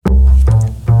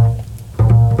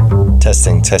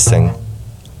Testing, testing.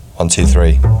 1, 2,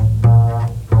 3.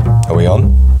 Are we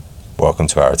on? Welcome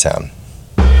to Arrowtown.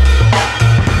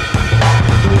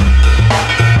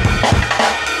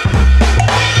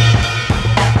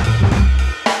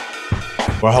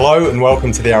 Well, hello and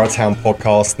welcome to the Arrowtown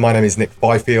podcast. My name is Nick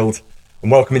Byfield,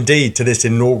 and welcome indeed to this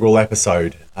inaugural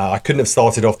episode. I couldn't have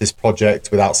started off this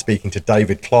project without speaking to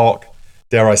David Clarke.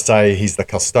 Dare I say, he's the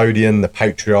custodian, the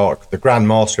patriarch, the Grand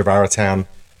Master of Arrowtown.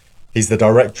 He's the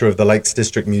director of the Lakes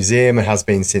District Meuseum and has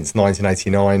been since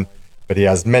 1989, but he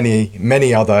has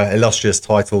many other illustrious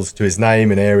titles to his name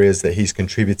in areas that he's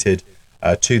contributed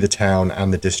to the town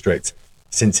and the district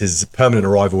since his permanent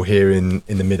arrival here in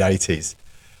the mid-80s.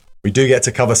 We do get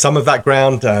to cover some of that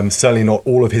ground, certainly not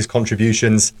all of his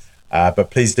contributions, but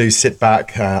please do sit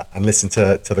back and listen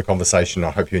to the conversation.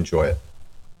 I hope you enjoy it.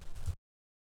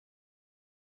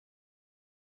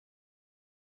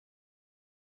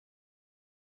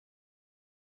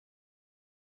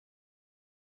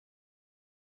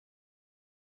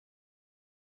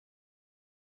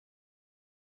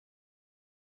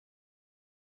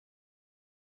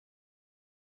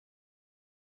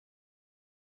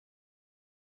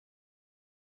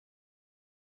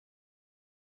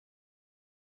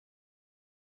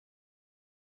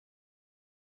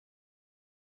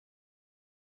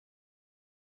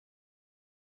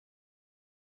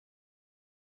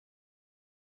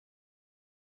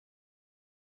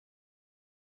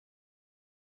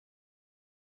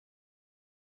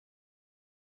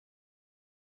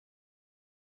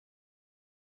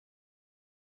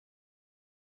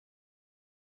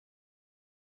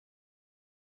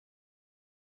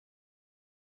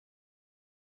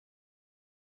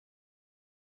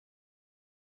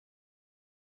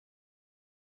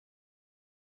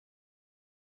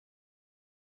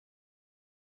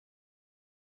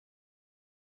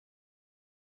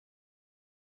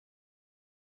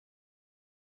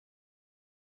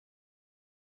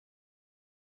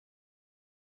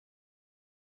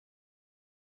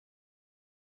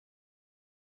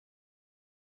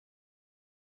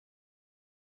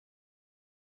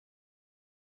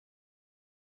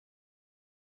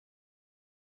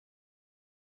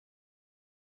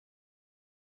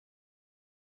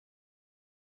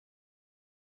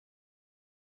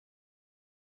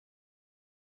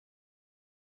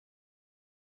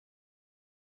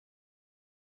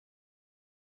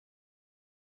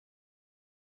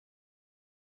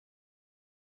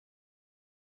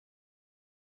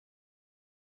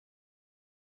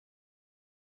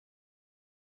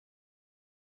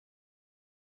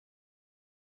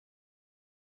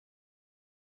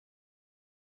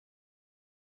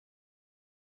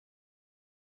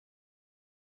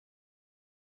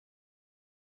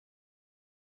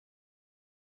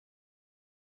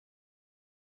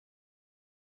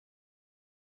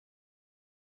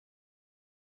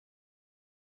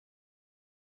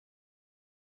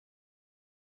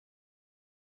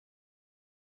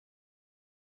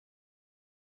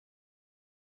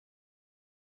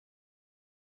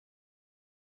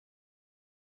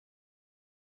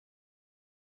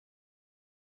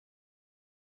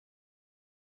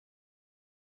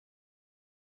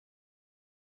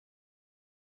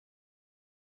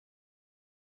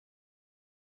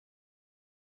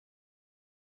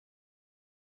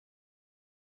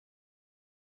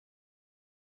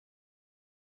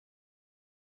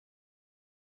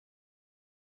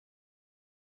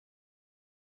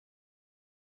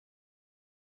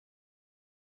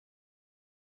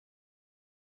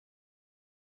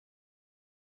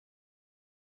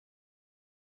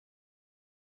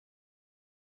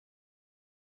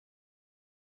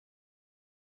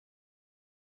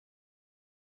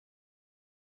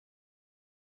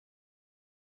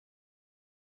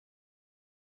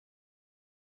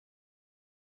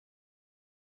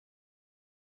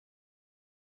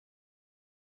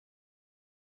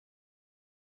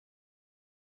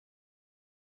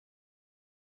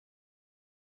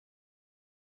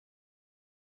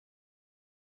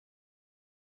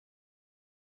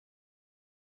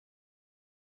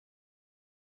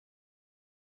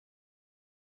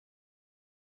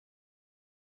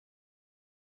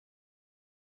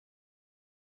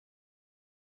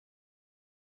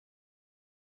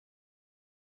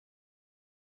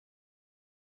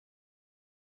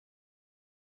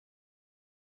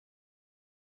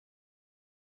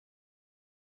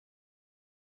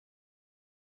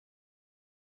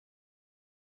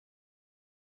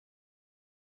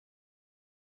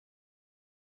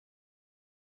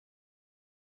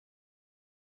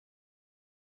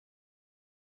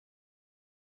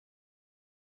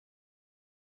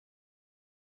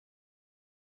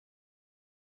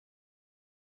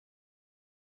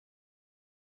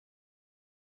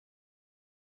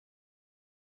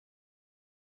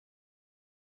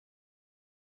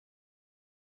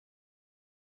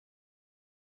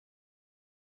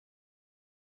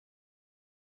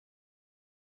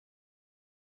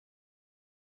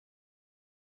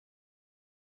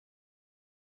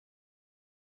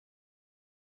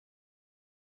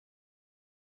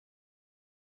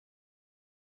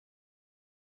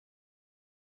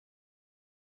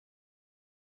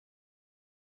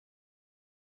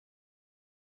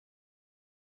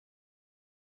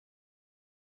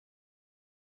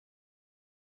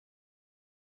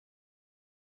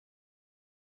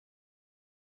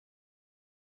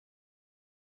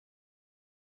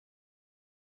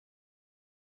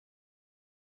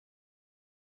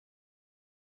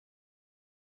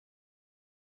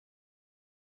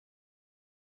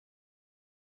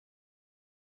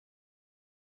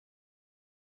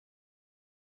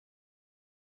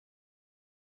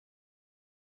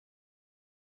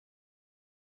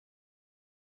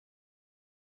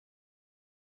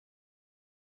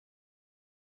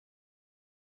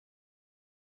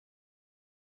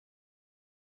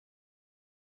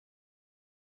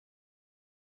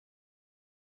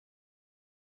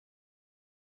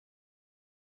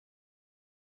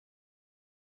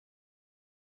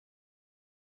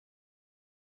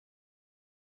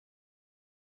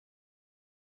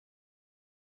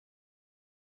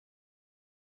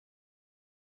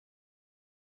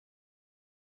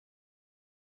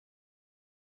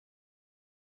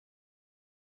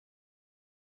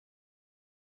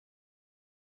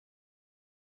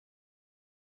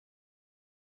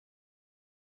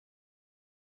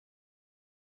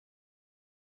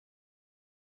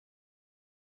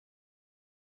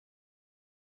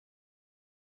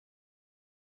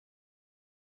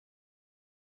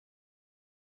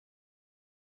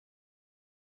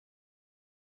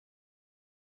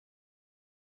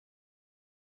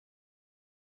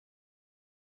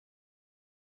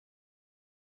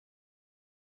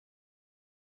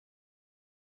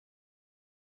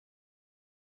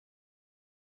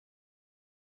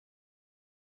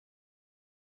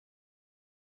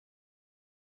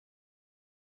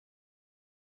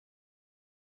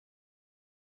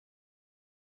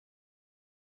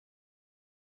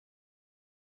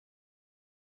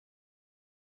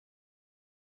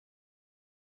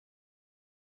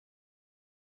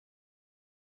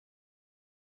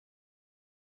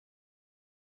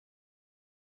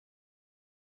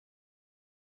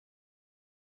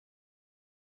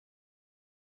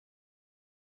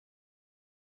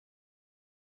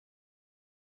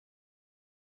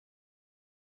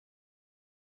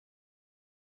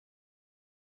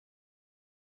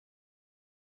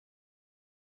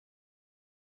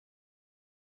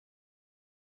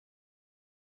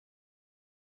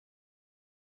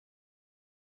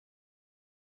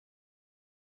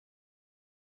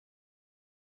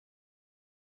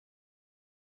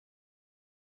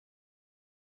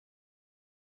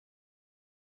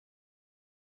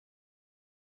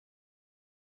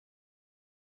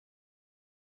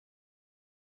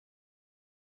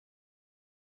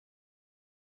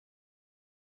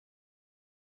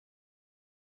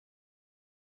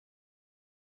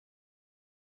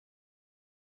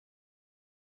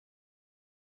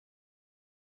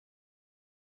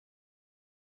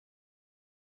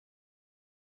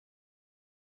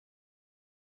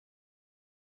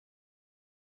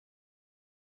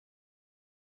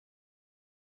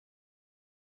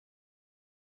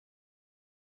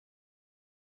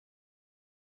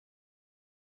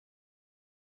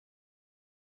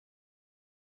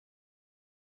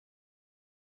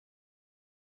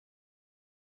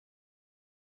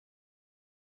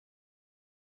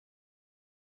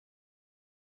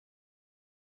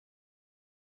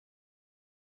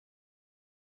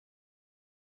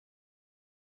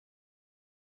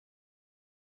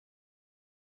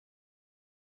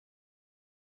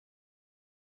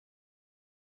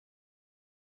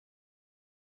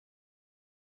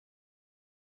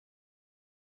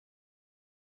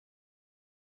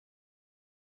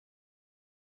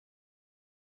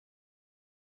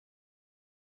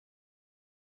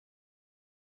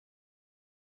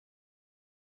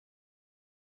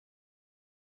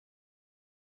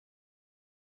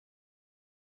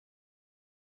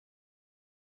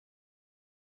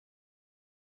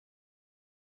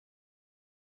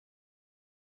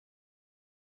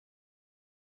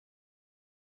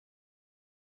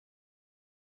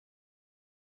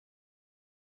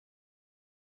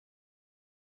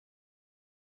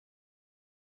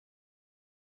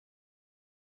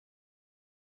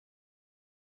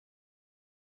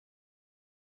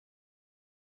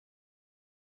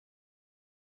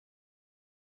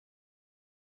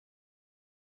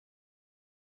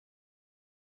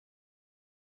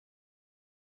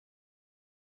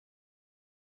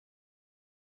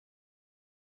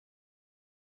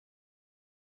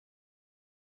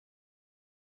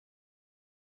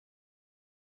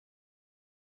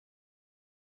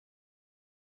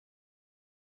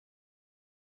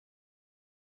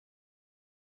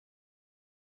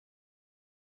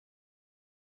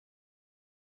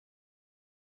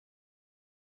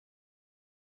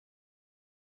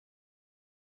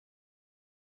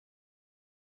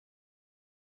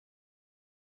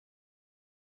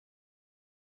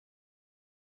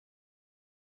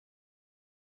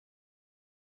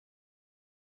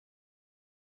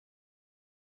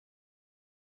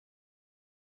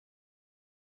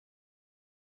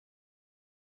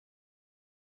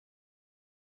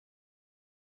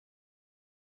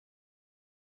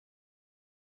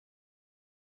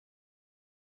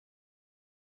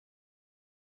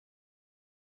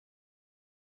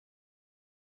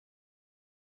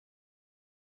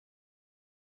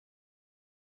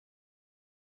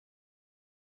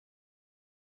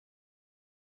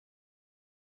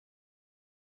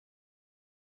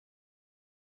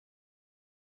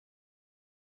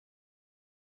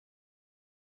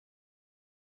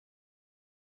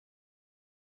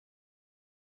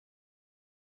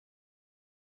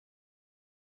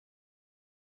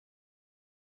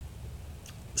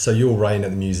 So your reign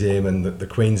at the museum and the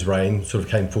Queen's reign sort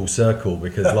of came full circle,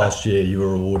 because last year you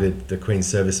were awarded the Queen's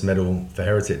Service Medal for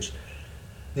Heritage.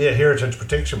 Yeah, Heritage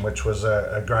Protection, which was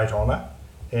a great honour.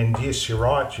 And yes, you're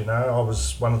right, I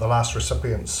was one of the last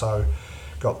recipients, so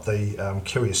got the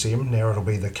QSM, now it'll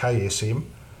be the KSM.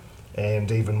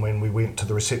 And even when we went to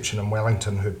the reception in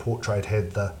Wellington, her portrait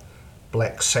had the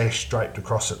black sash draped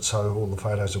across it, so all the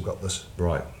photos have got this.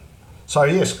 Right. So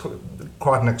yes,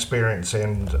 quite an experience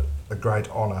and a great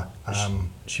honour.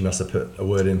 She must have put a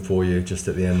word in for you just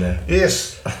at the end there.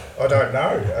 Yes, I don't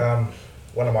know.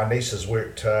 One of my nieces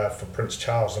worked for Prince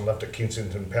Charles and lived at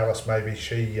Kensington Palace. Maybe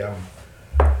she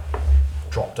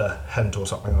dropped a hint or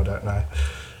something, I don't know.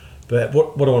 But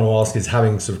what I want to ask is,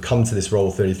 having sort of come to this role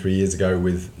 33 years ago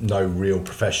with no real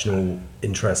professional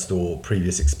interest or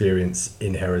previous experience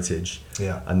in heritage,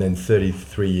 yeah, and then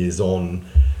 33 years on,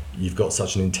 you've got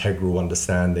such an integral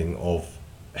understanding of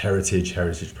heritage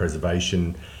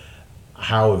preservation.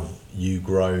 How have you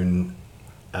grown,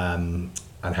 and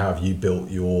how have you built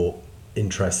your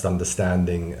interest,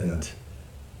 understanding, and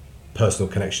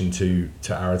personal connection to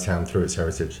Arrowtown through its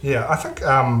heritage? Yeah, I think,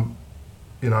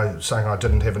 saying I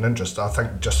didn't have an interest, I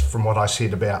think just from what I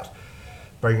said about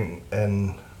being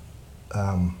enamoured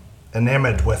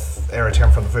with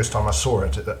Arrowtown from the first time I saw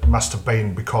it, it must have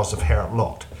been because of how it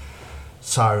looked.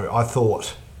 So I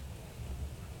thought,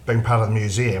 being part of the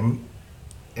museum,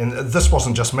 and this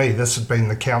wasn't just me, this had been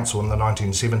the council in the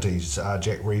 1970s,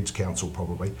 Jack Reed's council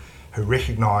probably, who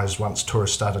recognised once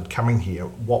tourists started coming here,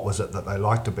 what was it that they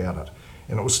liked about it.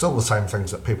 And it was still the same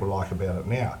things that people like about it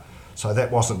now. So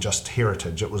that wasn't just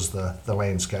heritage, it was the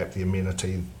landscape, the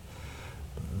amenity,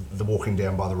 the walking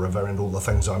down by the river and all the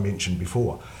things I mentioned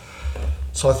before.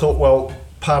 So I thought, well,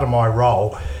 part of my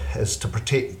role is to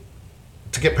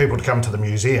get people to come to the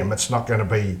museum. It's not going to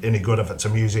be any good if it's a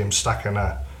museum stuck in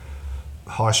a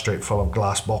high street full of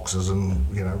glass boxes and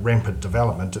rampant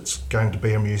development. It's going to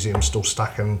be a museum still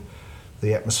stuck in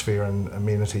the atmosphere and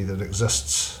amenity that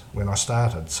exists when I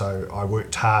started. So I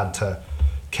worked hard to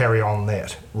carry on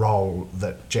that role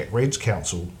that Jack Reed's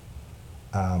council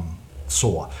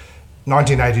saw.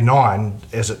 1989,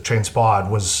 as it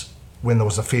transpired, was when there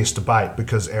was a fierce debate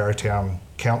because Arrowtown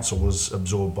Council was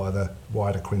absorbed by the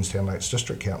wider Queenstown Lakes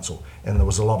District Council, and there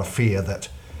was a lot of fear that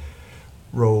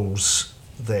rules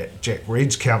that Jack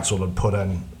Reed's council had put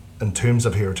in terms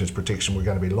of heritage protection were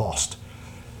going to be lost.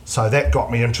 So that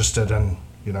got me interested in,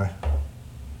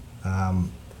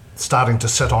 starting to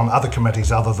sit on other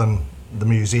committees other than the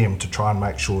museum to try and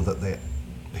make sure that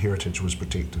heritage was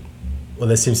protected. Well,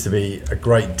 there seems to be a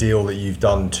great deal that you've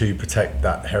done to protect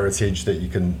that heritage that you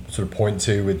can sort of point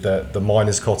to, with the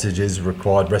miners' cottages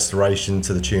required restoration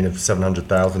to the tune of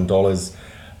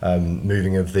 $700,000,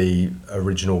 moving of the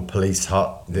original police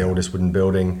hut, the oldest wooden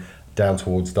building, down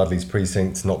towards Dudley's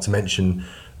precinct, not to mention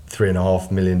 $3.5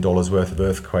 million worth of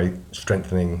earthquake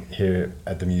strengthening here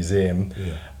at the museum.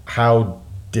 Yeah. How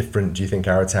different do you think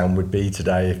Arrowtown would be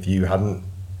today if you hadn't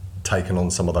taken on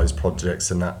some of those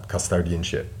projects and that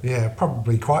custodianship? Yeah,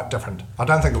 probably quite different. I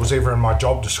don't think it was ever in my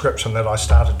job description that I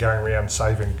started going around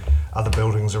saving other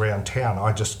buildings around town.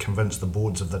 I just convinced the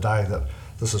boards of the day that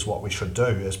this is what we should do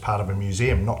as part of a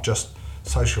museum, not just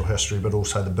social history but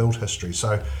also the built history.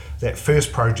 So that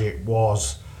first project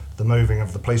was the moving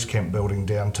of the police camp building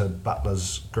down to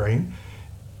Butler's Green.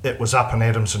 It was up in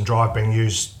Adamson Drive being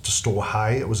used to store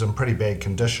hay. It was in pretty bad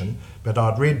condition, but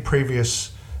I'd read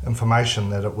previous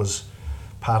information that it was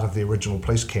part of the original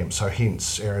police camp, so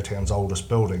hence Arrowtown's oldest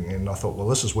building, and I thought, well,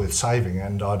 this is worth saving,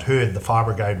 and I'd heard the fire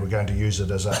brigade were going to use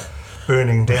it as a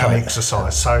burning down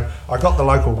exercise. So I got the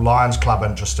local Lions Club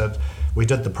interested, we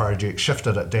did the project,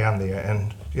 shifted it down there,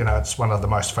 and it's one of the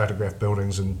most photographed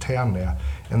buildings in town now.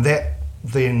 And that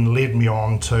then led me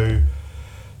on to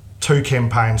 2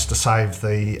 campaigns to save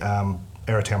the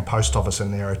Arrowtown Post Office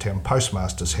and the Arrowtown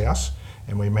Postmaster's House,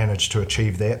 and we managed to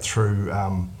achieve that through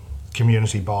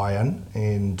community buy-in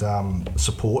and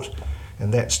support,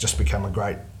 and that's just become a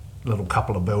great little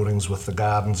couple of buildings with the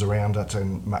gardens around it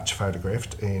and much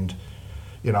photographed. And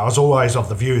I was always of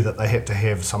the view that they had to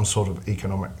have some sort of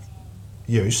economic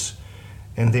use,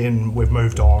 and then we've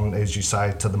moved on, as you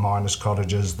say, to the miners'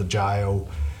 cottages, the jail,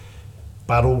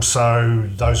 but also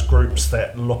those groups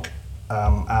that look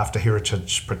after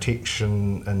heritage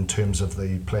protection in terms of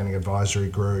the planning advisory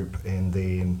group, and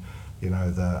then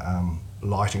the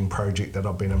lighting project that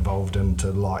I've been involved in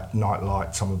to night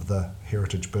light some of the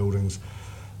heritage buildings,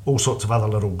 all sorts of other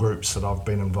little groups that I've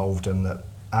been involved in that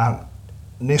aren't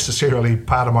necessarily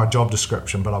part of my job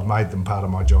description, but I've made them part of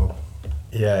my job.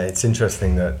 Yeah, it's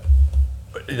interesting that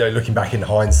looking back in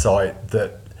hindsight,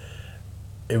 that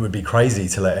it would be crazy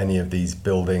to let any of these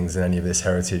buildings and any of this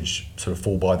heritage sort of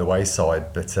fall by the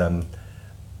wayside, but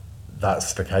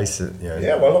that's the case.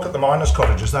 Yeah, well, look at the miners'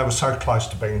 cottages. They were so close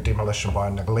to being demolition by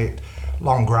neglect,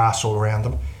 long grass all around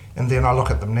them. And then I look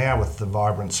at them now with the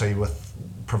vibrancy, with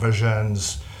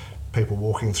provisions, people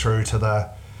walking through to the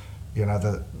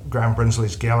Graham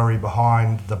Brinsley's gallery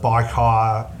behind, the bike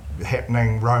hire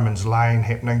happening, Romans Lane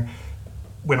happening.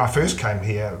 When I first came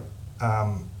here,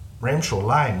 Ramshaw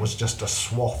Lane was just a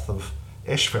swath of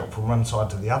asphalt from one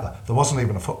side to the other. There wasn't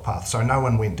even a footpath, so no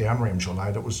one went down Ramshaw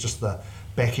Lane. It was just the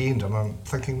back end, and I'm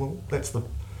thinking, well, that's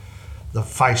the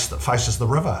face that faces the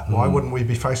river. Why wouldn't we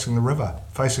be facing the river,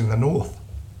 facing the north?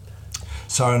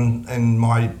 So in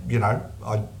my,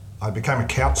 I became a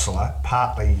councillor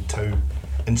partly to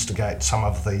instigate some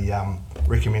of the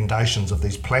recommendations of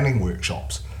these planning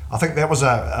workshops. I think that was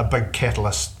a big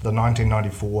catalyst, the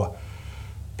 1994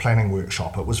 planning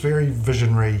workshop. It was very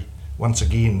visionary, once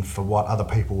again, for what other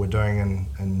people were doing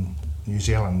in New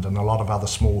Zealand, and a lot of other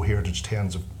small heritage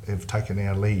towns have taken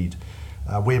our lead,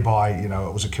 whereby,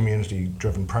 it was a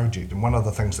community-driven project. And one of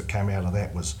the things that came out of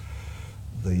that was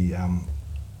the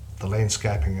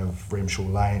landscaping of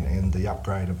Ramshaw Lane and the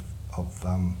upgrade of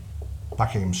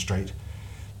Buckingham Street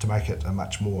to make it a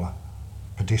much more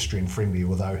pedestrian friendly,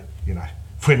 although,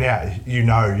 for now, you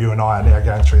and I are now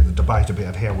going through the debate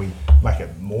about how we make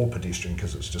it more pedestrian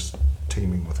because it's just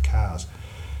teeming with cars.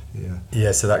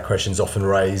 Yeah, so that question's often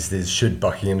raised is, should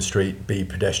Buckingham Street be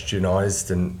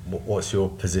pedestrianised, and what's your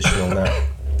position on that?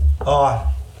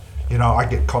 I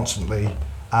get constantly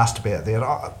asked about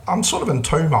that. I'm sort of in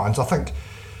two minds. I think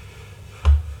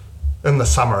in the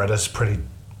summer it is pretty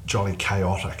jolly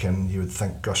chaotic, and you would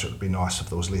think, gosh, it would be nice if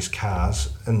there was less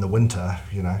cars. In the winter,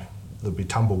 there'd be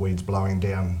tumbleweeds blowing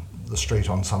down the street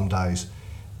on some days.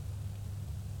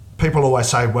 People always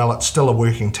say, well, it's still a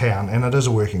working town, and it is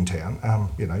a working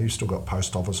town. You've still got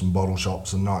post office and bottle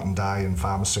shops and night and day and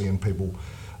pharmacy, and people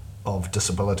of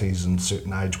disabilities and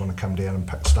certain age want to come down and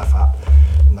pick stuff up,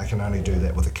 and they can only do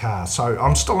that with a car. So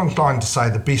I'm still inclined to say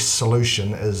the best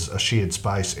solution is a shared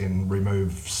space and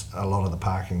remove a lot of the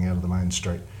parking out of the main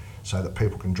street so that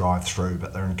people can drive through,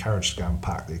 but they're encouraged to go and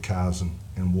park their cars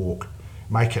and walk.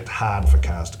 Make it hard for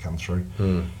cars to come through,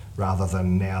 rather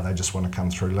than now they just want to come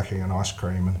through licking an ice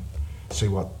cream and see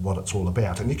what it's all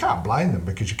about. And you can't blame them,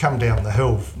 because you come down the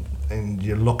hill and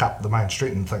you look up the main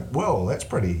street and think, well, that's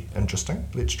pretty interesting,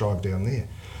 let's drive down there.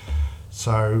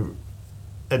 So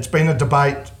it's been a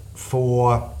debate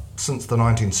since the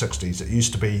 1960s. It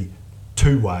used to be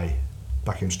two-way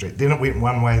Buckingham Street, then it went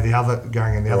one way, the other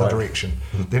going in the other direction,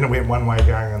 then it went one way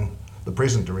going in the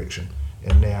present direction,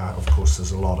 and now of course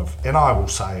there's a lot of, and I will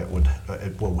say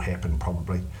it will happen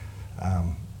probably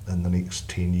in the next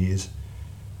 10 years,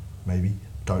 maybe,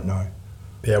 don't know.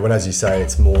 Yeah, well, as you say,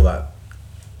 it's more that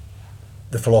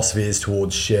the philosophy is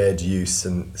towards shared use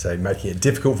and, say, making it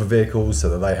difficult for vehicles so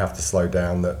that they have to slow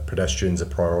down, that pedestrians are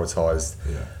prioritised,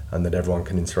 and that everyone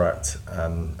can interact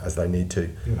as they need to.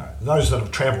 Those that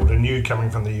have travelled, and you coming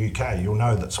from the UK, you'll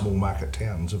know that small market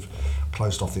towns have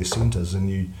closed off their centres, and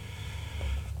you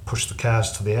push the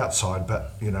cars to the outside,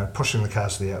 but pushing the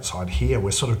cars to the outside here,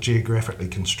 we're sort of geographically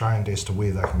constrained as to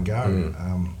where they can go.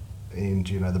 And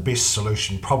the best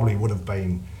solution probably would have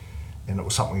been, and it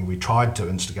was something we tried to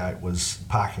instigate, was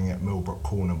parking at Millbrook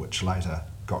Corner, which later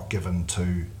got given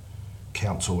to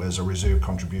council as a reserve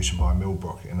contribution by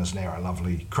Millbrook and is now a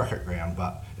lovely cricket ground.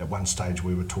 But at one stage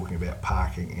we were talking about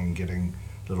parking and getting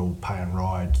little pay and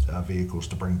ride vehicles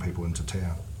to bring people into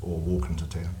town or walk into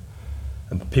town.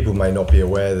 And people may not be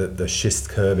aware that the schist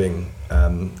curbing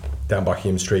down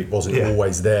Buckingham Street wasn't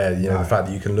always there. The fact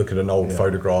that you can look at an old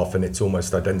photograph and it's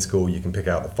almost identical, you can pick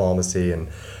out the pharmacy and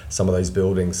some of those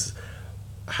buildings.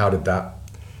 How did that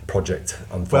project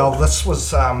unfold? Well, this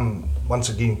was, once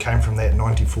again, came from that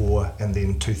 94 and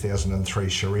then 2003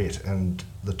 charrette, and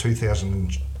the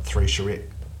 2003 charrette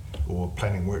or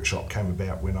planning workshop came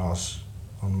about when I was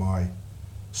on my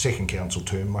second council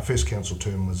term. My first council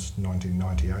term was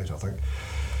 1998, I think.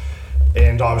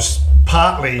 And I was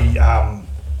partly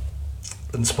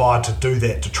inspired to do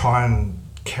that, to try and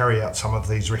carry out some of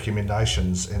these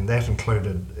recommendations, and that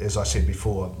included, as I said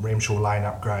before, Ramshaw Lane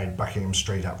upgrade, Buckingham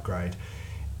Street upgrade.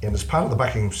 And as part of the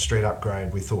Buckingham Street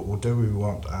upgrade, we thought, well, do we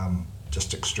want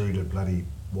just extruded bloody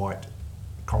white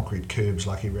concrete curbs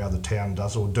like every other town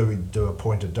does, or do we do a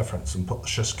pointed difference and put the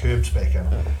schist curbs back in?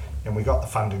 And we got the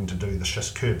funding to do the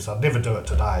schist curbs. I'd never do it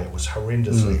today, it was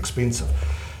horrendously expensive.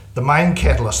 The main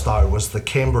catalyst though was the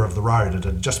camber of the road. It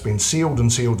had just been sealed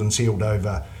and sealed and sealed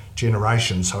over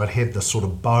generations, so it had this sort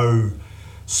of bow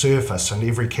surface, and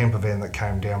every camper van that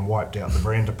came down wiped out the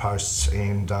veranda posts,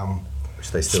 and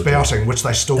which they still spouting, which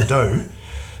they still do.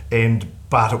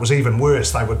 But it was even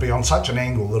worse. They would be on such an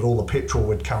angle that all the petrol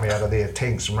would come out of their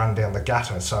tanks and run down the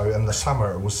gutter. So in the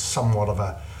summer, it was somewhat of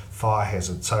a fire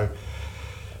hazard. So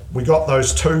we got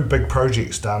those two big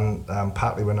projects done,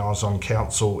 partly when I was on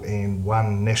council, and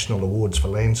won national awards for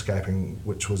landscaping,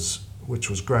 which was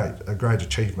great, a great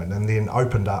achievement, and then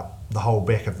opened up the whole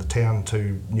back of the town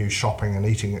to new shopping and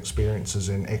eating experiences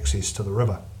and access to the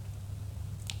river.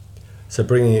 So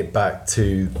bringing it back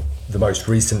to the most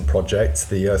recent project,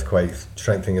 the earthquake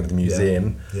strengthening of the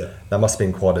museum, that must have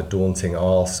been quite a daunting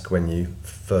ask when you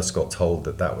first got told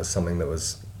that that was something that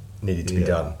was needed to be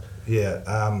done. Yeah,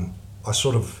 I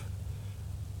sort of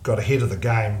got ahead of the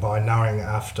game by knowing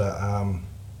after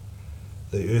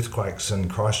the earthquakes in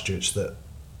Christchurch that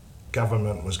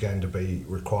government was going to be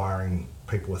requiring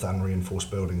people with unreinforced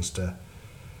buildings to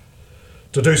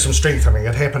do some strengthening.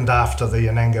 It happened after the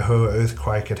Anangahua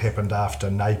earthquake, it happened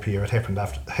after Napier,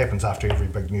 happens after every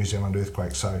big New Zealand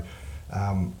earthquake. So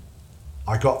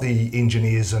I got the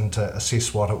engineers in to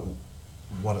assess what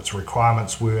its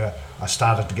requirements were. I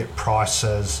started to get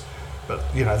prices, but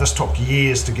this took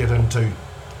years to get into.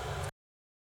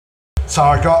 So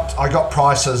I got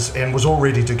prices and was all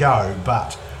ready to go,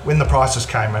 but when the prices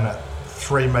came in at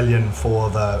 $3 million for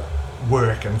the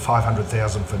work and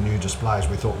 $500,000 for new displays,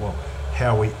 we thought, well,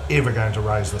 how are we ever going to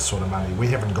raise this sort of money? We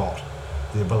haven't got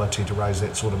the ability to raise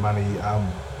that sort of money.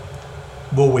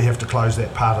 Will we have to close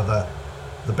that part of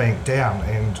the bank down?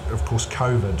 And of course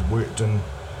COVID worked in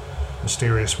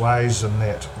mysterious ways, and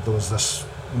that there was this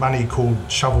money called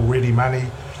shovel ready money.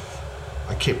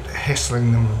 I kept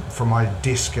hassling them from my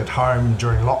desk at home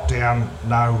during lockdown.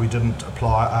 No, we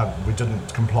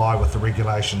didn't comply with the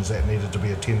regulations. That needed to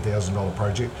be a $10,000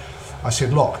 project. I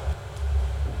said, look,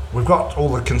 we've got all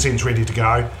the consents ready to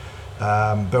go,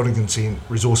 building consent,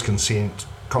 resource consent,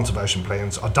 conservation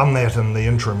plans. I've done that in the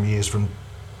interim years from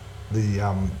the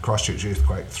Christchurch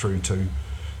earthquake through to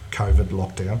COVID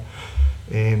lockdown.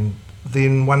 And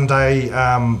then one day,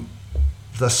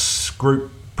 this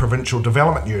group provincial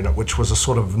development unit, which was a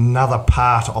sort of another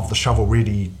part of the shovel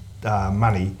ready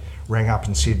money, rang up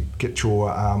and said, get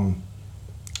your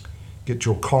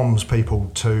comms people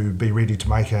to be ready to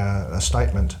make a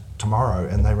statement tomorrow.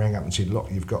 And they rang up and said, look,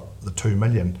 you've got the $2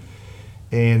 million.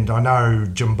 And I know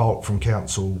Jim Bolt from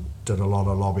council did a lot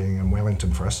of lobbying in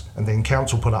Wellington for us, and then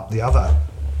council put up the other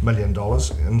 $1 million,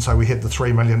 and so we had the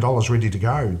 $3 million ready to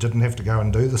go. Didn't have to go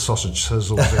and do the sausage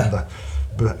sizzles and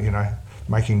the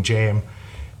making jam.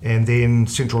 And then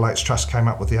Central Lakes Trust came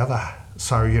up with the other.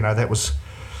 So that was,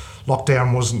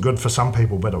 lockdown wasn't good for some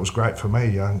people, but it was great for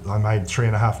me. I made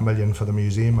 $3.5 million for the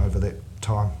museum over that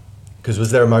time. Because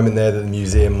was there a moment there that the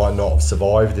museum might not have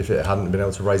survived if it hadn't been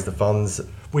able to raise the funds?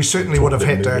 We certainly would have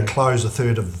had to close a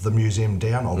third of the museum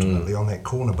down ultimately on that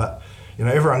corner. But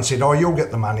everyone said, "Oh, you'll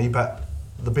get the money," but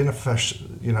the benefactors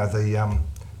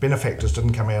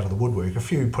didn't come out of the woodwork. A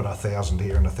few put 1,000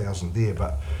 here and 1,000 there,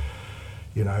 but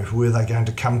were they going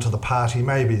to come to the party?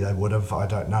 Maybe they would have. I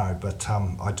don't know. But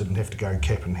I didn't have to go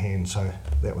cap in hand, so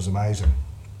that was amazing.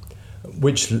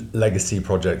 Which legacy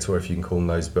projects, or if you can call them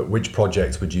those, but which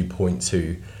projects would you point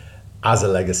to as a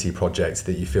legacy project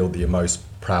that you feel that you're most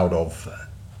proud of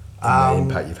and the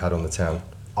impact you've had on the town?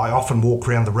 I often walk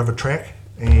around the river track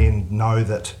and know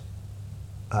that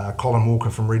Colin Walker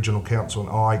from Regional Council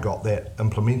and I got that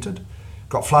implemented.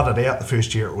 Got flooded out the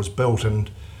first year it was built, and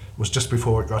it was just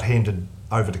before it got handed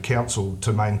over to council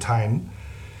to maintain,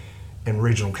 and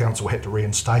Regional Council had to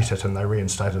reinstate it, and they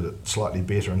reinstated it slightly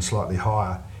better and slightly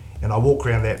higher. And I walk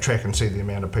around that track and see the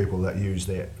amount of people that use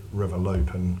that river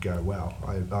loop and go, wow,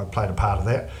 I played a part of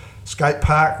that. Skate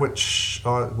park, which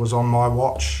was on my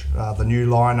watch, the new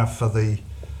liner for the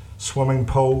swimming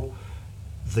pool,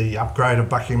 the upgrade of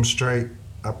Buckingham Street,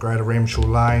 upgrade of Ramshaw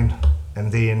Lane,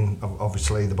 and then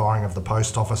obviously the buying of the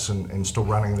post office and still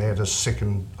running that as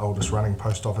second oldest running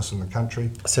post office in the country.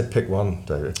 I said pick one,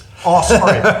 David. Oh,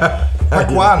 sorry.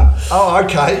 Pick one. Oh,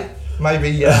 okay.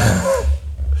 Maybe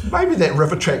that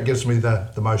river track gives me the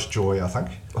most joy, I think.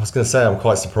 I was going to say, I'm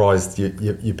quite surprised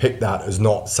you picked that as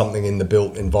not something in the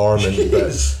built environment.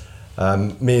 Yes.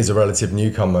 But me as a relative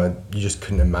newcomer, you just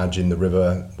couldn't imagine the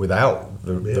river without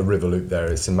the river loop there.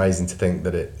 It's amazing to think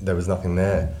that there was nothing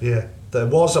there. Yeah, there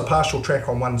was a partial track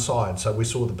on one side, so we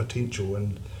saw the potential.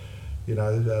 And,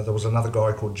 there was another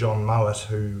guy called John Mowat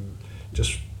who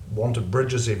just wanted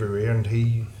bridges everywhere, and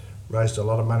he raised a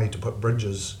lot of money to put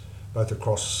bridges both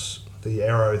across the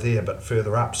Arrow there, but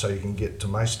further up, so you can get to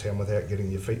Meuseum without getting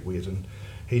your feet wet, and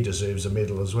he deserves a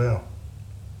medal as well.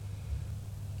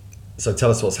 So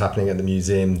tell us what's happening at the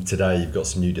museum today. You've got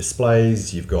some new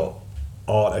displays, you've got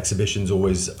art exhibitions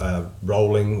always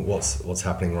rolling? What's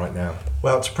happening right now?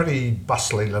 Well, it's a pretty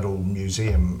bustly little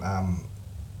museum.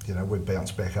 We've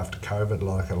bounced back after COVID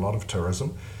like a lot of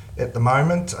tourism. At the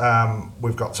moment,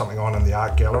 we've got something on in the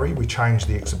art gallery. We change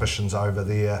the exhibitions over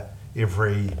there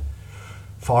every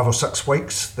 5 or 6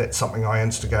 weeks. That's something I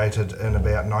instigated in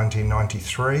about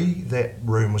 1993. That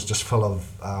room was just full of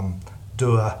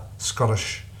dour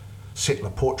Scottish settler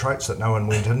portraits that no one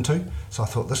went into. So I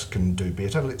thought, this can do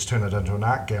better. Let's turn it into an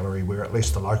art gallery where at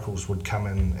least the locals would come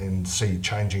in and see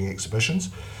changing exhibitions.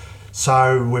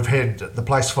 So we've had the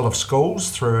place full of schools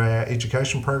through our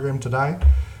education program today.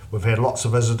 We've had lots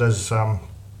of visitors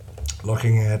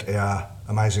looking at our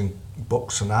amazing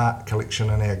books and art collection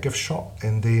in our gift shop,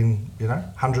 and then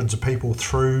hundreds of people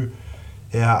through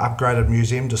our upgraded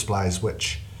museum displays,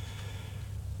 which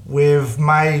we've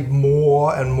made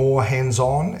more and more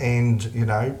hands-on, and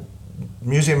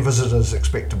museum visitors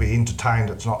expect to be entertained.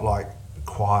 It's not like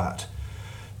quiet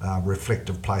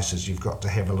reflective places. You've got to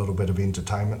have a little bit of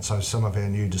entertainment, so some of our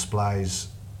new displays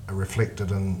are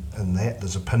reflected in that.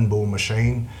 There's a pinball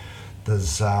machine,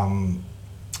 there's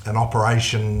an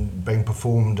operation being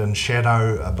performed in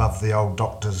shadow above the old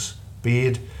doctor's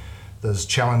bed, there's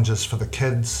challenges for the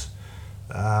kids.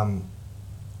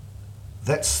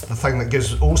 That's the thing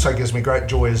that also gives me great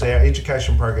joy is our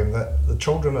education program, that the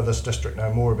children of this district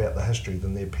know more about the history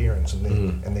than their parents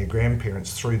and their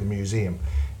grandparents through the museum,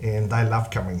 and they love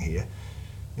coming here,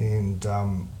 and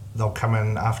they'll come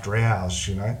in after hours.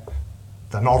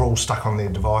 They're not all stuck on their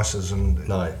devices, and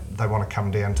they want to come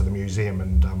down to the museum.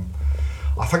 And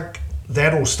I think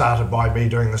that all started by me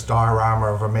doing this diorama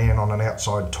of a man on an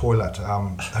outside toilet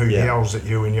who yells at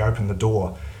you when you open the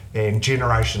door, and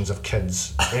generations of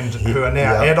kids and who are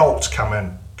now adults come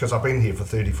in, because I've been here for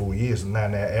 34 years and they're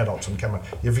now adults and come in.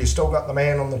 Have you still got the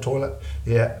man on the toilet?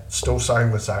 Yeah, still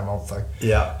saying the same old thing.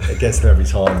 Yeah, it gets them every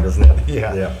time, doesn't it?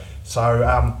 Yeah.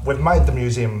 So we've made the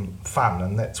museum fun,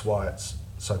 and that's why it's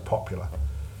so popular.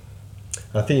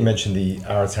 I think you mentioned the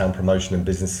Arrowtown Promotion and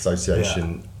Business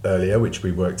Association earlier, which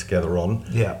we worked together on.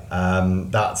 Yeah.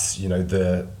 That's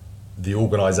the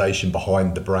organisation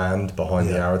behind the brand, behind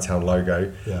the Arrowtown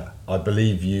logo. Yeah. I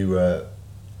believe you were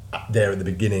there at the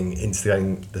beginning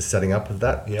instigating the setting up of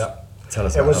that. Yeah. Tell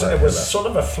us about it was sort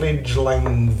of a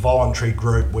fledgling voluntary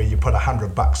group where you put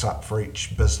 $100 up for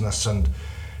each business, and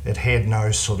it had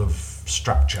no sort of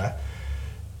structure.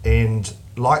 And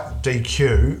like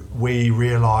DQ, we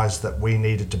realised that we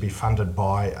needed to be funded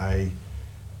by a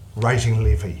rating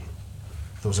levy.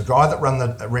 There was a guy that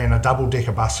ran a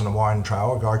double-decker bus and a wine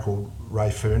trail, a guy called Ray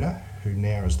Furner, who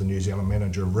now is the New Zealand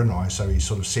manager of Rinnai, so he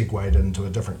sort of segued into a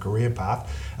different career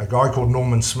path. A guy called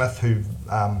Norman Smith, who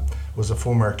was a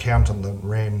former accountant that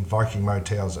ran Viking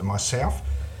Motels, and myself.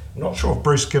 I'm not sure if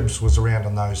Bruce Gibbs was around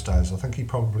in those days. I think he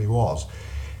probably was.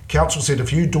 Council said,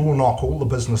 if you door knock all the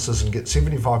businesses and get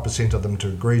 75% of them to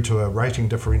agree to a rating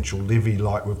differential levy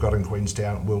like we've got in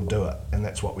Queenstown, we'll do it. And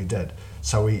that's what we did.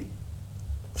 So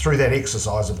through that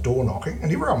exercise of door knocking, and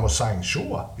everyone was saying,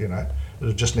 sure, it had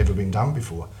just never been done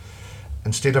before.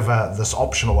 Instead of this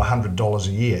optional $100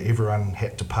 a year, everyone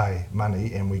had to pay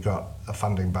money, and we got a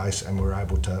funding base, and we were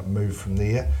able to move from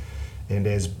there. And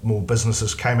as more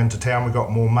businesses came into town, we got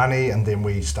more money, and then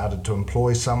we started to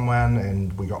employ someone,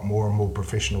 and we got more and more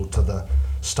professional to the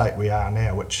state we are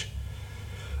now, which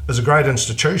is a great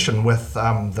institution with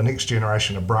the next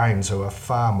generation of brains who are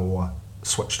far more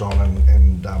switched on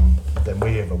and than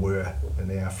we ever were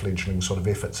in our fledgling sort of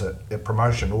efforts at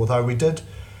promotion. Although we did,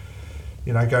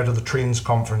 go to the Trends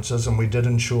conferences, and we did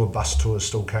ensure bus tours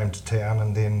still came to town,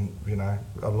 and then,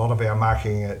 a lot of our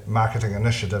marketing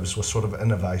initiatives were sort of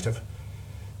innovative,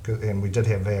 and we did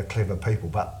have our clever people,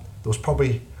 but there was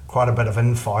probably quite a bit of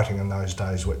infighting in those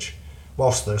days, which,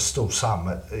 whilst there's still some,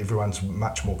 everyone's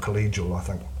much more collegial, I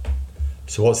think.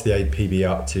 So what's the APB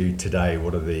up to today?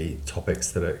 What are the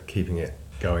topics that are keeping it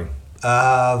going?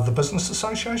 The Business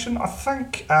Association, I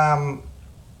think,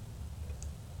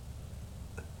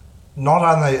 not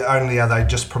only are they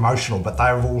just promotional, but they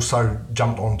have also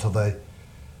jumped onto the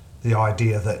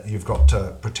idea that you've got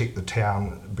to protect the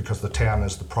town because the town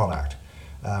is the product,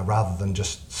 rather than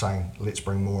just saying, let's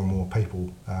bring more and more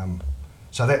people.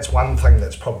 So that's one thing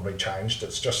that's probably changed.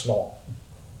 It's just not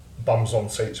bums on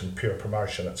seats and pure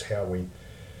promotion. It's how we,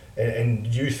 and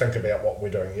you think about what we're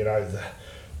doing, the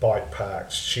bike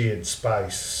parks, shared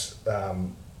space,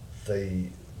 the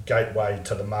gateway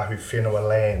to the Mahu Whenua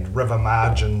land, river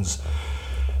margins.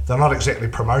 They're not exactly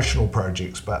promotional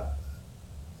projects, but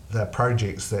they're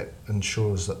projects that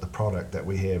ensures that the product that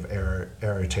we have,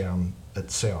 Arrowtown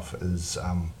itself, is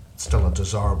still a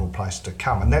desirable place to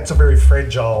come. And that's a very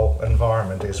fragile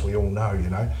environment, as we all know,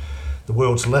 the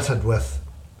world's littered with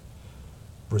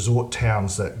resort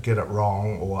towns that get it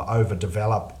wrong or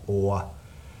overdevelop or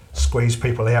squeeze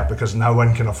people out because no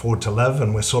one can afford to live,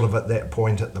 and we're sort of at that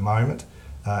point at the moment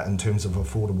in terms of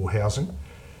affordable housing.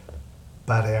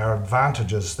 But our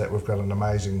advantage is that we've got an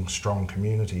amazing, strong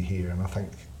community here, and I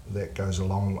think that goes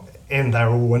along, and they're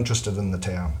all interested in the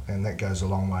town, and that goes a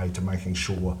long way to making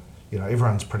sure,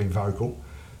 everyone's pretty vocal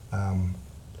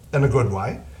in a good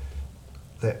way.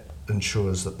 That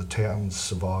ensures that the town's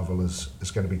survival is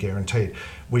going to be guaranteed.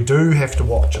 We do have to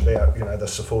watch about,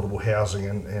 this affordable housing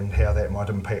and how that might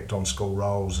impact on school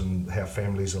roles and how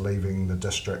families are leaving the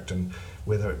district, and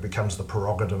whether it becomes the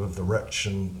prerogative of the rich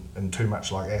and too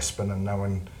much like Aspen and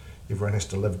everyone has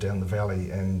to live down the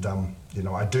valley. And,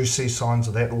 I do see signs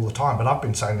of that all the time, but I've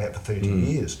been saying that for 30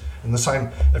 years. And the same,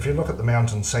 if you look at the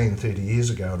mountain scene 30 years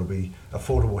ago, it'll be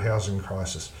affordable housing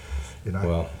crisis.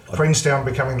 Queenstown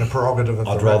becoming the prerogative of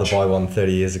the rich. I'd rather buy one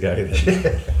 30 years ago.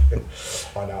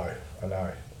 I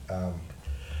know.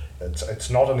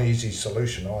 It's not an easy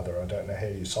solution either. I don't know how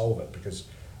you solve it because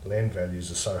land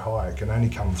values are so high. It can only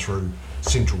come through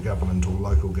central government or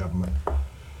local government.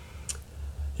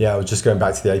 Yeah, I was just going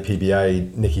back to the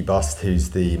APBA. Nikki Bust,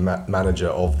 who's the manager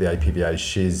of the APBA,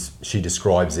 she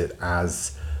describes it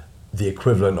as the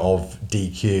equivalent of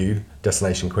DQ,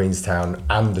 Destination Queenstown,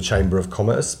 and the Chamber of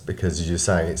Commerce, because as you're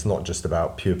saying, it's not just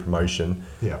about pure promotion.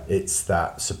 Yeah. It's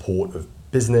that support of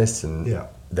business and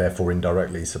therefore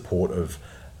indirectly support of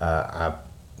our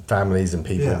families and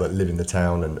people that live in the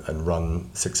town and run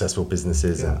successful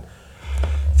businesses. And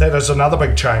that is another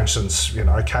big change since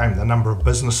I came. The number of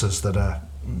businesses that are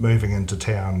moving into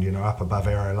town, up above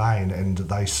Arrow Lane, and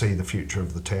they see the future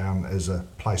of the town as a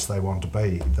place they want to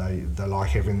be. They like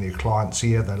having their clients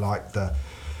here. They like the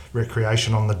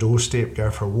recreation on the doorstep, go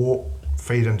for a walk,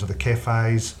 feed into the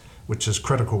cafes, which is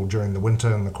critical during the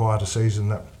winter and the quieter season.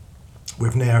 That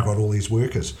we've now got all these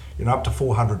workers, up to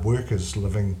 400 workers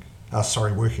working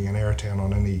in Arrowtown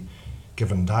on any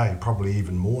given day, probably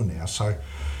even more now. So,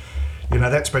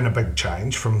 that's been a big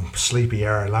change from sleepy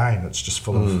Arrow Lane. It's just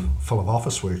full of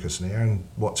office workers now, and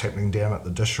what's happening down at the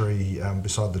Dishery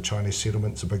beside the Chinese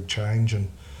settlement's a big change, and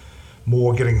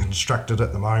more getting constructed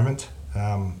at the moment.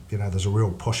 There's a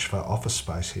real push for office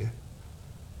space here,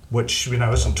 which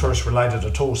isn't tourist related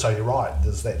at all. So you're right.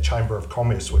 There's that Chamber of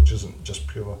Commerce, which isn't just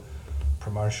pure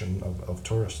promotion of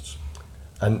tourists.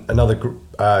 And another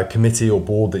committee or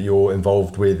board that you're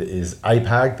involved with is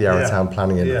APAG, the Arrowtown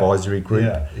Planning and Advisory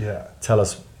Group. Yeah. Tell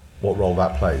us what role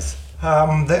that plays.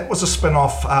 That was a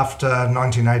spin-off after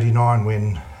 1989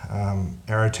 when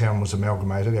Arrowtown was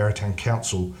amalgamated, Arrowtown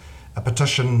Council. A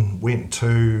petition went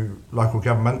to local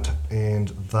government and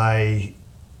they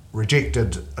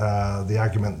rejected the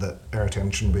argument that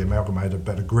Arrowtown shouldn't be amalgamated,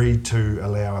 but agreed to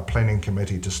allow a planning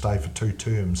committee to stay for 2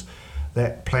 terms.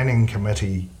 That planning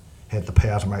committee had the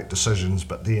power to make decisions,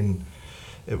 but then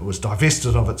it was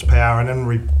divested of its power, and in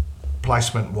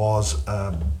replacement was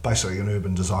basically an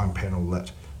urban design panel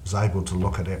that was able to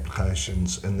look at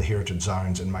applications in the heritage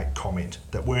zones and make comment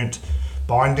that weren't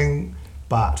binding,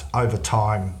 but over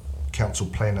time council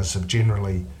planners have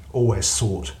generally always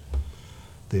sought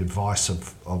the advice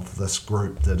of this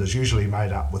group that is usually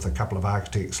made up with a couple of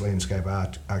architects, landscape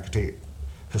architect,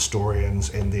 historians,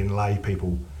 and then lay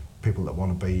people that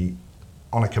want to be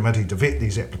on a committee to vet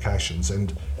these applications.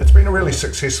 And it's been a really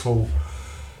successful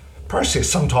process.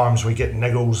 Sometimes we get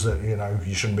niggles that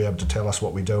you shouldn't be able to tell us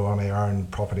what we do on our own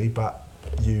property, but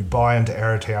you buy into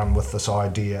Arrowtown with this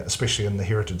idea, especially in the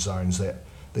heritage zones, that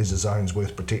these are zones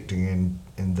worth protecting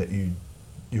and that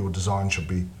your design should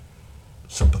be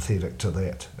sympathetic to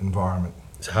that environment.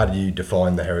 So how do you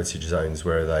define the heritage zones?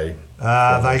 Where are they?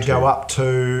 They go up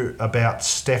to about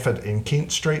Stafford and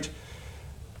Kent Street,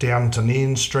 down to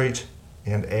Nairn Street,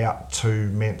 and out to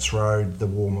Mance Road, the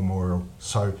War Memorial.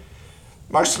 So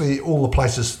mostly all the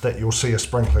places that you'll see a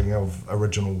sprinkling of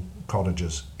original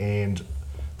cottages. And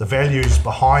the values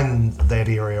behind that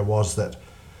area was that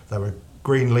they were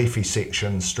green leafy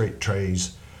sections, street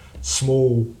trees,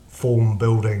 small form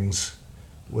buildings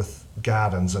with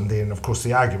gardens. And then of course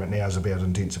the argument now is about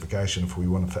intensification if we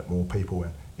want to fit more people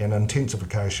in. And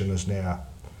intensification is now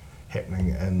happening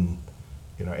in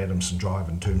Adamson Drive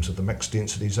in terms of the mixed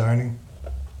density zoning.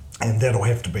 And that'll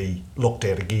have to be looked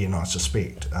at again, I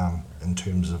suspect, in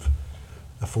terms of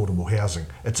affordable housing.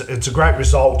 It's a great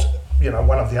result.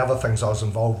 One of the other things I was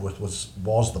involved with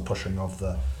was the pushing of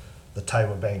the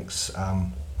Taylor Banks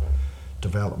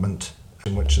development,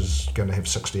 which is going to have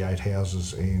 68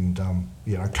 houses and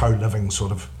co-living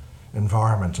sort of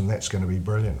environment, and that's going to be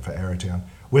brilliant for Arrowtown.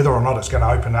 Whether or not it's going to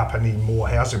open up any more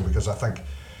housing, because I think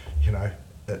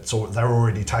they're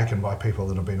already taken by people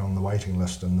that have been on the waiting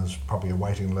list, and there's probably a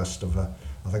waiting list of, I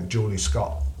think Julie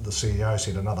Scott, the CEO,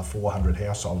 said another 400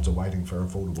 households are waiting for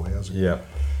affordable housing. Yeah.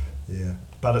 Yeah.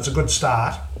 But it's a good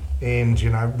start, and, you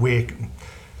know, we've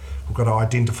got to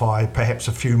identify perhaps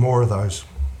a few more of those.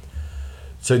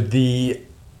 So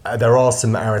there are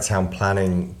some Arrowtown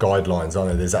planning guidelines, aren't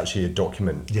there? There's actually a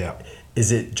document. Yeah.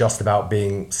 Is it just about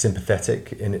being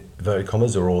sympathetic, in inverted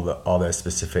commas, or are there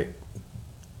specific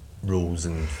rules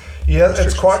and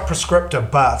it's quite prescriptive,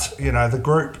 but, you know, the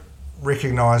group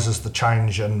recognises the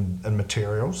change in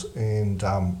materials, and,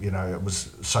 you know, it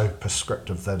was so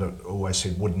prescriptive that it always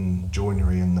said wooden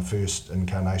joinery in the first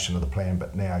incarnation of the plan,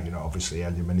 but now, you know, obviously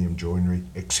aluminium joinery,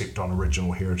 except on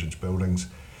original heritage buildings.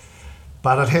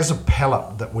 But it has a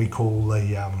palette that we call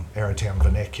the Arrowtown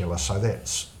vernacular, so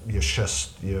that's your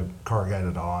schist, your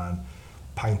corrugated iron,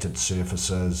 painted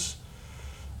surfaces,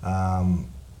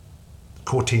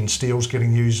 Corten steel's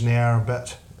getting used now a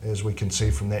bit, as we can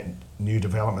see from that new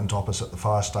development opposite the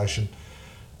fire station.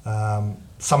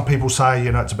 Some people say,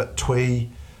 you know, it's a bit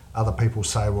twee. Other people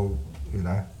say, well, you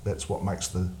know, that's what makes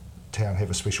the town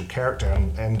have a special character.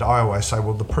 And I always say,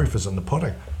 well, the proof is in the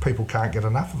pudding. People can't get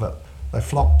enough of it. They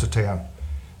flock to town.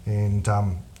 And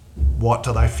what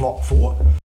do they flock for?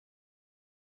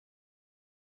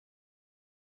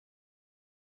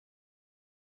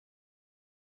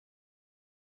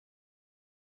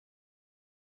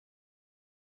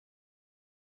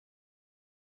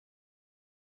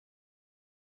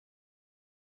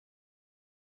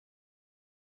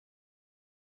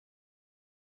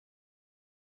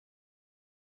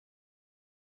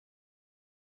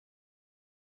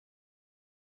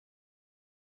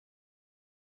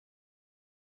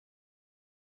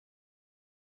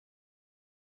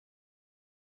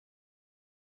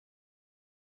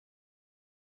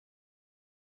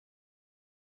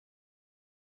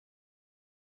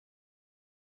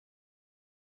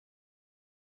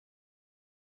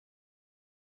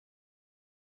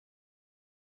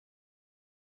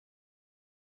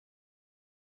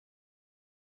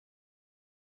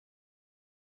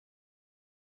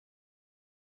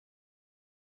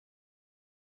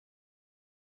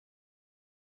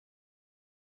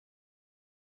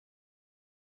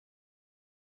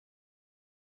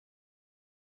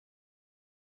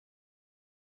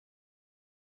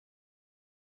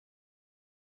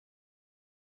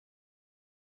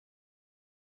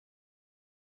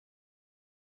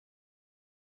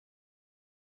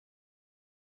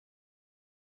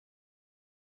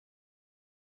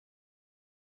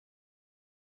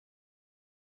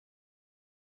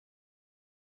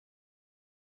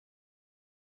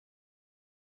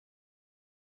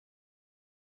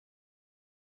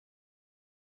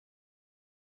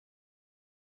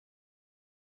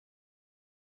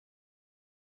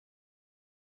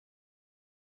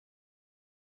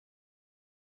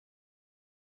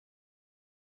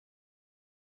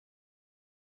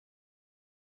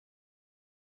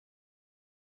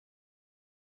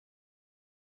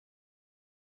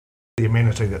 The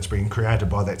amenity that's been created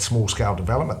by that small scale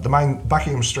development. The main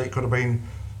Buckingham Street could have been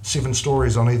 7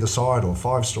 stories on either side or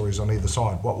 5 stories on either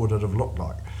side. What would it have looked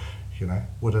like? You know,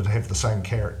 would it have the same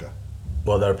character?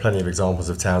 Well, there are plenty of examples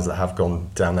of towns that have gone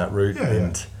down that route,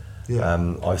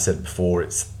 I've said before,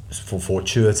 it's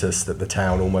fortuitous that the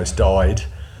town almost died.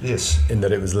 Yes. In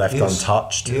that it was left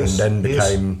untouched, and then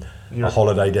became a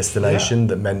holiday destination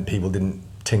that meant people didn't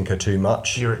tinker too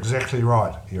much. You're exactly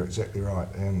right.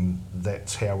 And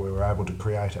that's how we were able to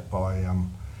create it, by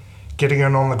getting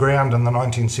in on the ground in the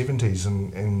 1970s,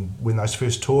 and when those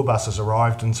first tour buses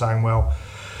arrived, and saying, well,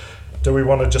 do we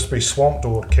want to just be swamped,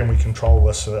 or can we control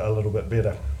this a little bit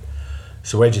better?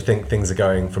 So where do you think things are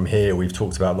going from here? We've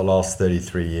talked about the last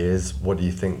 33 years. What do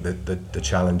you think that the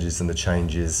challenges and the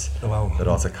changes that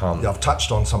are to come? Yeah, I've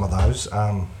touched on some of those.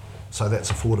 So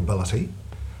that's affordability.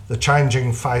 The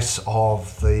changing face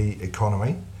of the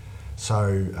economy,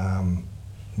 so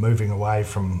moving away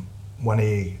from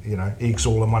eggs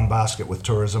all in one basket with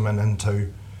tourism, and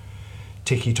into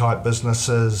techie type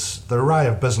businesses. The array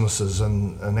of businesses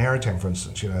in Arrowtown, for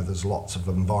instance, there's lots of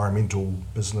environmental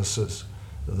businesses.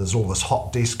 There's all this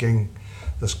hot desking,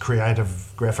 there's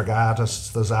creative graphic artists,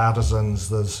 there's artisans,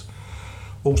 there's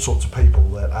all sorts of people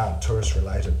that aren't tourist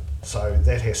related. So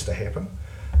that has to happen.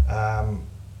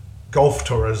 Golf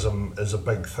tourism is a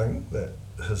big thing that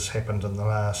has happened in the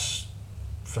last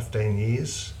 15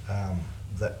 years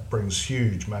that brings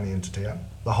huge money into town.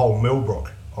 The whole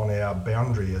Millbrook on our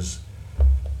boundary has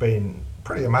been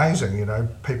pretty amazing.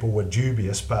 People were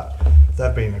dubious, but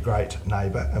they've been a great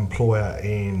neighbour, employer,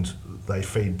 and they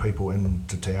feed people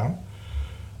into town.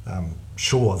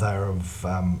 Sure, they're of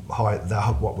they're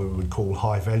what we would call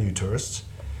high value tourists.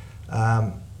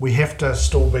 We have to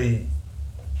still be.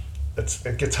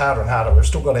 It gets harder and harder. We've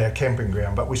still got our camping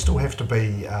ground, but we still have to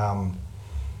be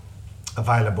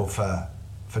available for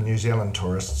New Zealand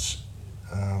tourists.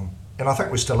 And I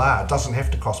think we still are. It doesn't have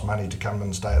to cost money to come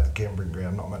and stay at the camping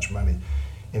ground, not much money,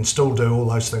 and still do all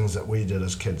those things that we did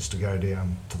as kids to go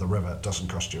down to the river. It doesn't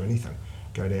cost you anything.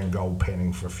 Go down gold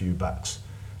panning for a few bucks,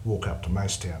 walk up to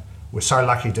Meuseum. We're so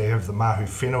lucky to have the Mahu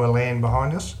Whenua land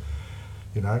behind us.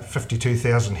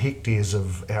 52,000 hectares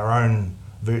of our own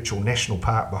virtual national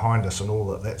park behind us, and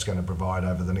all that's going to provide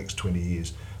over the next 20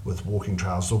 years with walking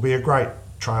trails. There'll be a great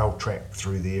trail track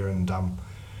through there, and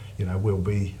we'll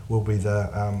be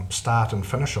the start and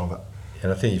finish of it.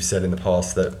 And I think you've said in the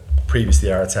past that previously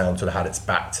Arrowtown sort of had its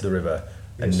back to the river,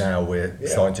 and now we're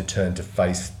starting to turn to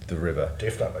face the river.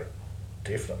 Definitely.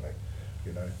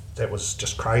 That was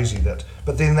just crazy.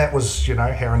 But then that was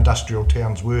how industrial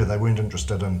towns were. They weren't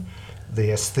interested in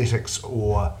the aesthetics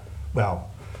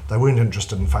they weren't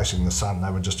interested in facing the sun.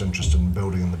 They were just interested in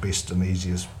building in the best and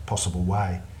easiest possible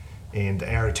way. And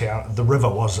Arrowtown, the river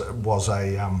was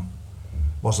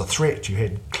a threat. You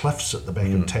had cliffs at the back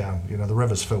of town. The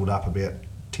river's filled up about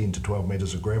 10 to 12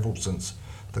 metres of gravel since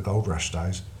the gold rush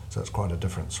days. So it's quite a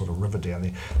different sort of river down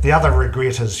there. The other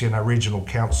regret is, regional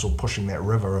council pushing that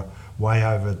river way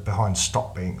over behind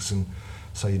stock banks, and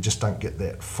so you just don't get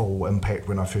that full impact.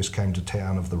 When I first came to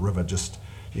town of the river, just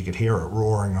you could hear it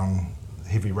roaring on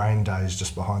heavy rain days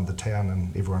just behind the town,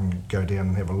 and everyone would go down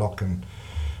and have a look.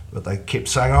 But they kept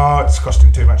saying, it's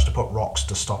costing too much to put rocks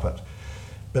to stop it.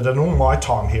 But in all my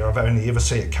time here, I've only ever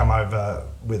seen it come over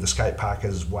where the skate park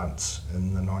is once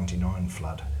in the '99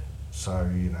 flood. So,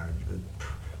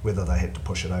 whether they had to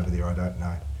push it over there, I don't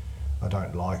know. I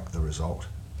don't like the result.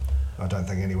 I don't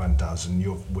think anyone does. And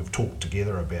we've talked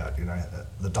together about,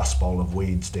 the dust bowl of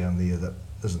weeds down there that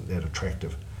isn't that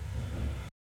attractive.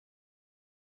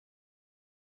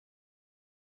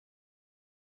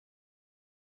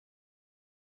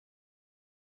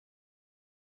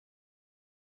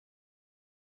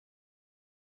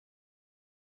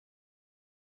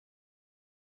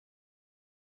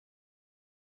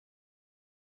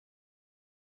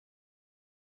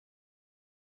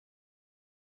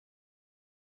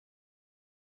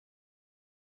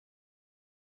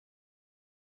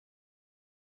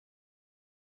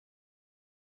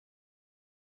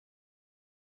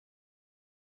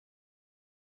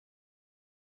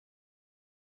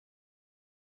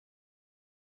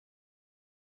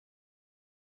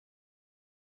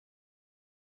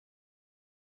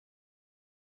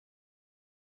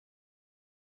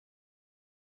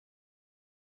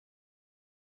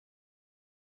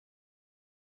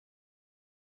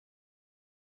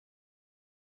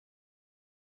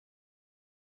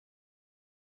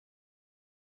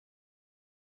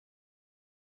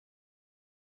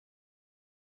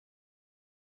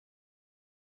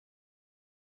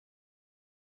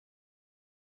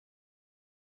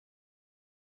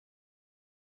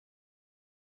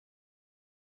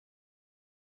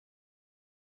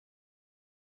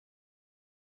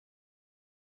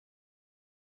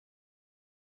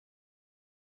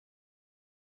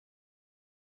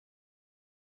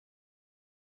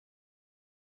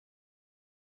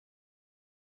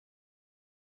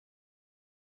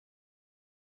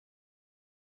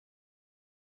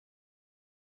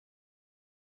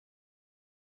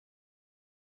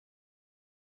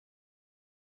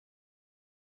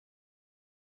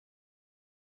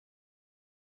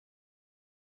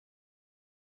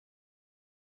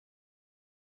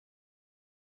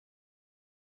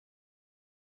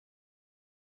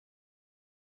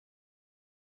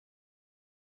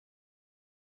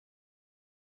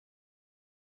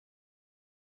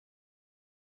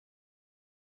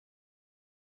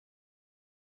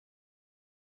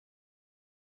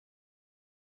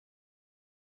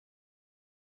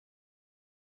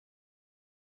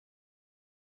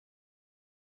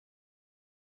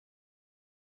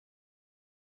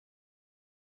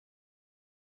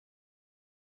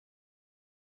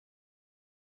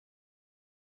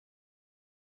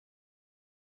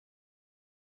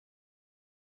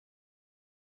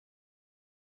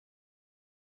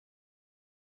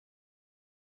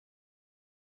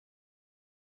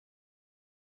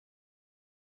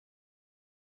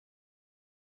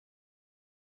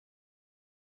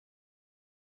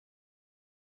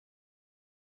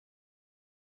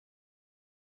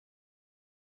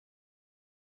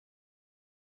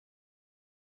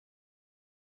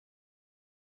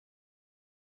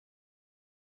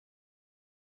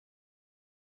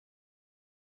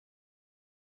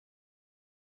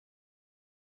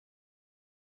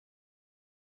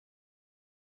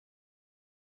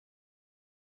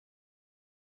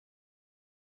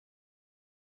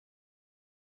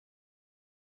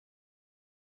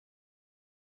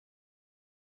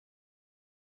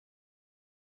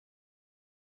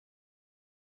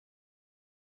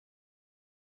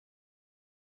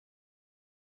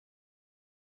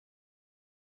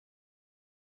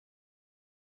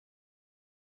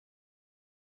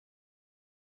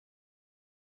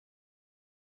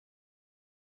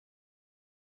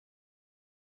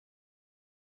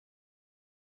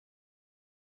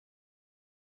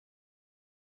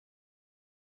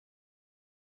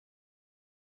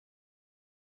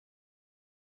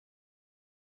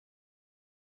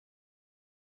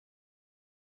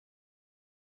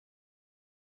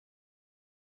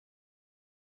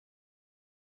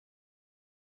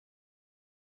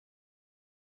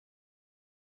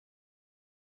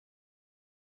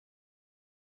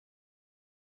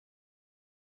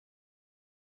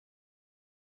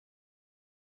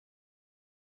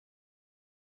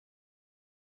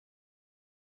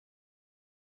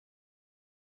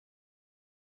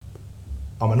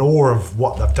 I'm in awe of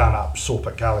what they've done up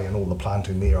Sawpit Gully and all the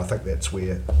planting there. I think that's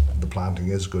where the planting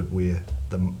is good, where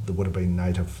there would have been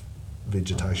native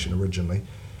vegetation originally.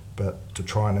 But to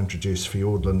try and introduce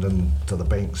fiordland into the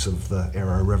banks of the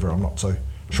Arrow River, I'm not so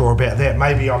sure about that.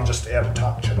 Maybe I'm just out of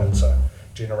touch and it's a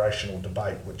generational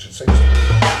debate, which it seems to be.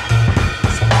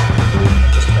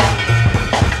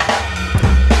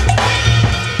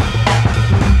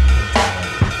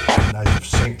 Native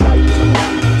sink.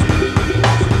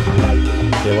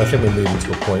 Yeah, well, I think we're moving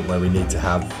to a point where we need to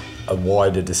have a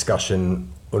wider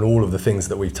discussion on all of the things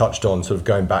that we've touched on, sort of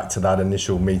going back to that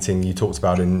initial meeting you talked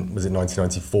about in, was it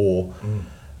 1994,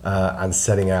 and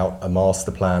setting out a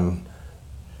master plan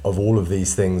of all of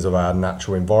these things, of our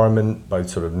natural environment, both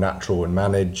sort of natural and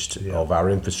managed, of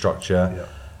our infrastructure,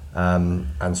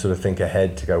 and sort of think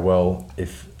ahead to go, well,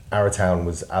 if Arrowtown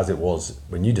was as it was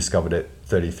when you discovered it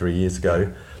 33 years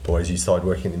ago, or as you started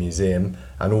working at the museum,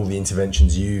 and all the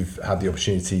interventions you've had the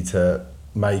opportunity to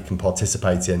make and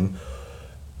participate in,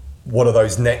 what are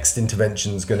those next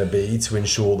interventions going to be to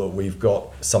ensure that we've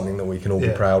got something that we can all be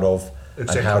proud of?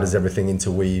 Exactly. And how does everything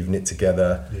interweave, knit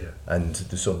together, and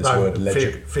the sort of this word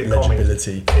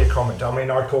legibility? Fair comment. I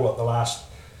mean, I call it the last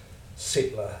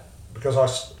settler, because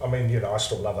I mean, you know, I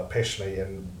still love it passionately,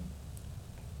 and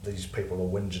these people will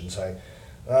whinge and say,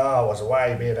 oh, it was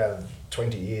way better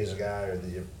 20 years ago,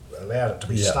 you allowed it to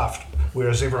be stuffed,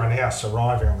 whereas everyone else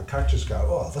arriving on the coaches go,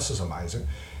 oh, this is amazing,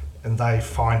 and they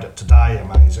find it today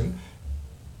amazing,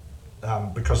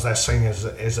 because they're seeing it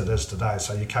as it is today.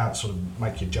 So you can't sort of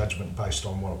make your judgment based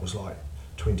on what it was like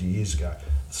 20 years ago.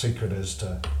 The secret is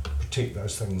to protect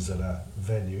those things that are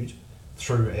valued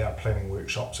through our planning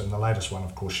workshops, and the latest one,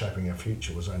 of course, Shaping Our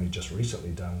Future, was only just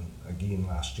recently done again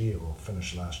last year, or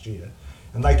finished last year,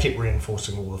 and they kept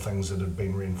reinforcing all the things that had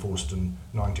been reinforced in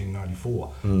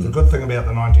 1994. The good thing about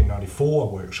the 1994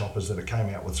 workshop is that it came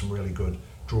out with some really good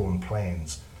drawn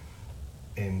plans,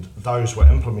 and those were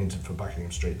implemented for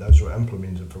Buckingham Street, those were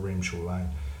implemented for Ramshaw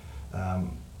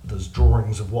Lane. There's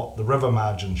drawings of what the river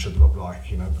margin should look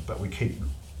like, you know, but we keep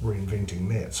reinventing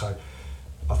that. So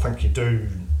I think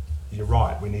you're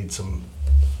right, we need some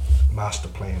master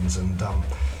plans, and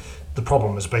the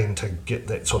problem has been to get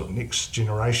that sort of next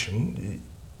generation.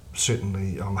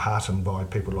 Certainly I'm heartened by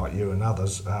people like you and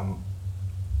others,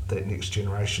 that next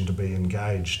generation to be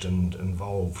engaged and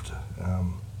involved,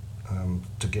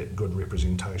 to get good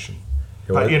representation.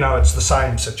 But you know, it's the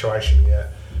same situation,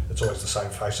 it's always the same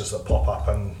faces that pop up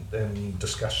in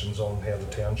discussions on how the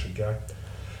town should go.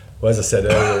 Well, as I said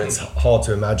earlier, it's hard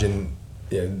to imagine,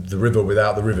 you know, the river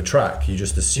without the river track. You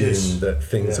just assume that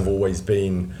things have always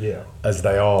been as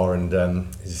they are, and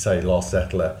as you say, last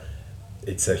settler,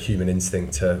 it's a human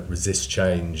instinct to resist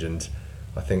change, and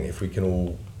I think if we can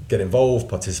all get involved,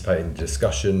 participate in the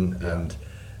discussion, and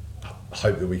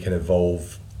hope that we can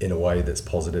evolve in a way that's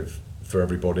positive for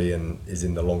everybody and is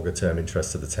in the longer term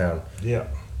interest of the town.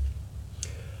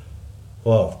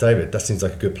 Well, David, that seems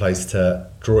like a good place to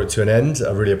draw it to an end.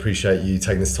 I really appreciate you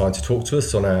taking this time to talk to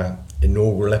us on our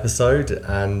inaugural episode,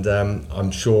 and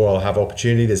I'm sure I'll have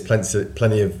opportunity. There's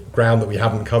plenty of ground that we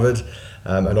haven't covered,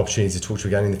 and opportunity to talk to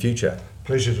you again in the future.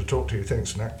 Pleasure to talk to you.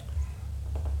 Thanks, Nick.